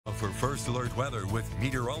For First Alert Weather with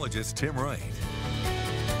meteorologist Tim Reith.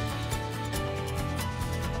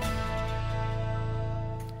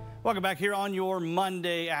 Welcome back here on your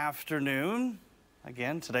Monday afternoon.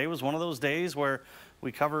 Again, today was one of those days where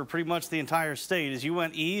we cover pretty much the entire state. As you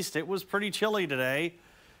went east, it was pretty chilly today.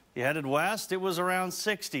 You headed west, it was around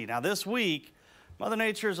 60. Now this week, Mother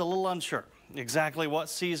Nature is a little unsure exactly what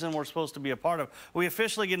season we're supposed to be a part of. We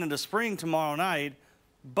officially get into spring tomorrow night,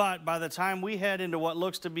 but by the time we head into what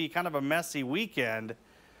looks to be kind of a messy weekend,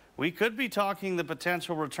 we could be talking the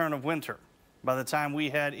potential return of winter by the time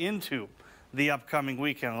we head into the upcoming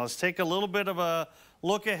weekend. Let's take a little bit of a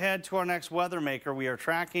look ahead to our next weather maker. We are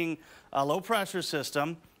tracking a low pressure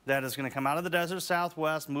system that is going to come out of the desert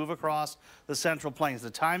southwest, move across the central plains.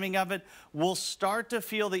 The timing of it, we'll start to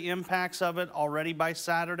feel the impacts of it already by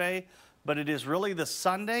Saturday, but it is really the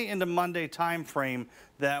Sunday into Monday time frame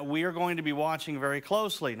that we are going to be watching very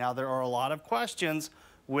closely. Now, there are a lot of questions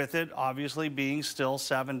with it obviously being still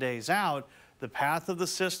 7 days out. The path of the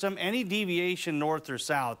system, any deviation north or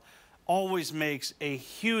south, always makes a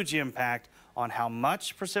huge impact on how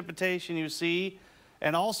much precipitation you see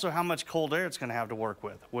and also how much cold air it's going to have to work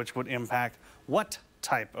with, which would impact what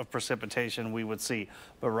type of precipitation we would see.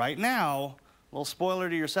 But right now, a little spoiler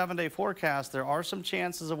to your 7-day forecast, there are some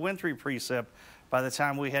chances of wintry precip by the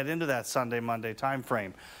time we head into that Sunday, Monday time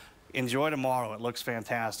frame. Enjoy tomorrow. It looks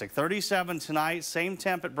fantastic. 37 tonight, same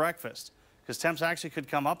temp at breakfast, because temps actually could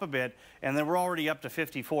come up a bit, and then we're already up to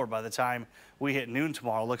 54 by the time we hit noon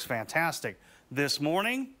tomorrow. It looks fantastic. This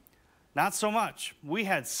morning, not so much. We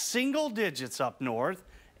had single digits up north.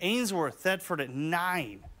 Ainsworth, Thetford at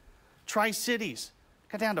 9. Tri-Cities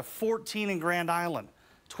got down to 14 in Grand Island.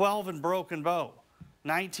 12 in Broken Bow,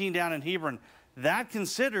 19 down in Hebron. That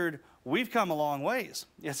considered, we've come a long ways.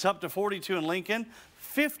 It's up to 42 in Lincoln,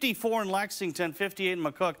 54 in Lexington, 58 in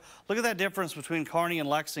McCook. Look at that difference between Kearney and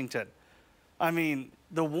Lexington. I mean,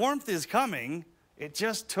 the warmth is coming. It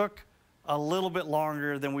just took a little bit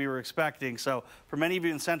longer than we were expecting. So for many of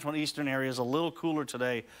you in central and eastern areas, a little cooler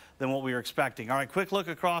today than what we were expecting. All right, quick look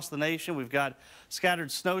across the nation. We've got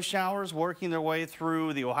scattered snow showers working their way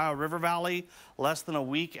through the Ohio River Valley less than a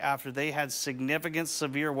week after they had significant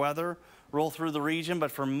severe weather roll through the region.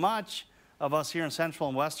 But for much of us here in central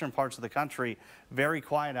and western parts of the country, very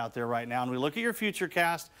quiet out there right now. And we look at your future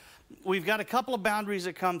cast, we've got a couple of boundaries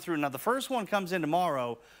that come through. Now, the first one comes in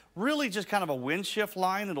tomorrow. Really just kind of a wind shift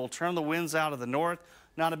line. It'll turn the winds out of the north.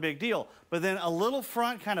 Not a big deal. But then a little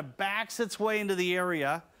front kind of backs its way into the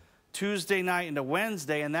area Tuesday night into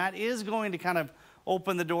Wednesday, and that is going to kind of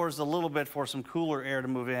open the doors a little bit for some cooler air to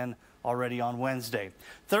move in already on Wednesday.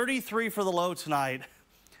 33 for the low tonight.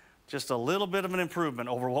 Just a little bit of an improvement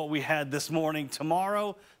over what we had this morning.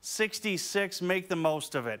 Tomorrow, 66. Make the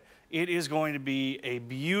most of it. It is going to be a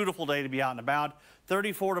beautiful day to be out and about.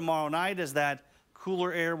 34 tomorrow night as that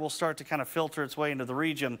cooler air will start to kind of filter its way into the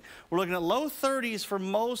region. We're looking at low 30s for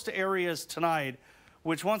most areas tonight,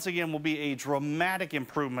 which once again will be a dramatic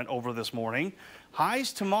improvement over this morning.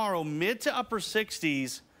 Highs tomorrow, mid to upper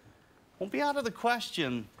 60s. Won't be out of the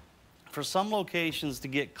question for some locations to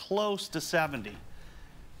get close to 70.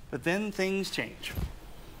 But then things change.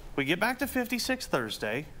 We get back to 56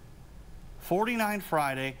 Thursday, 49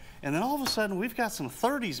 Friday, and then all of a sudden we've got some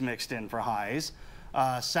 30s mixed in for highs.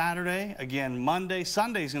 Saturday, again, Monday.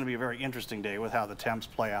 Sunday is going to be a very interesting day with how the temps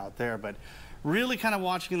play out there, but really kind of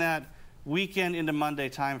watching that weekend into Monday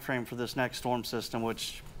time frame for this next storm system,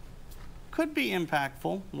 which could be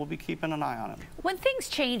impactful. We'll be keeping an eye on it. When things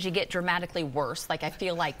change and get dramatically worse, like I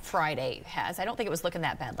feel like Friday has, I don't think it was looking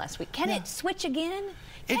that bad last week. Can it switch again?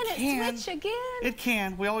 Can it switch again? It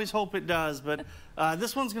can. We always hope it does, but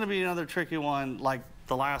this one's going to be another tricky one like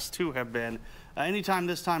the last two have been. Anytime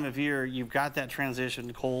this time of year, you've got that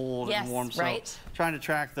transition, cold and warm, so trying to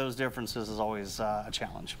track those differences is always a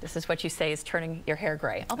challenge. This is what you say is turning your hair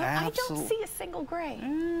gray. Although I don't see a single gray.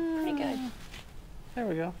 Pretty good. There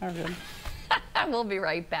we go. We're good. We'll be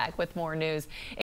right back with more news.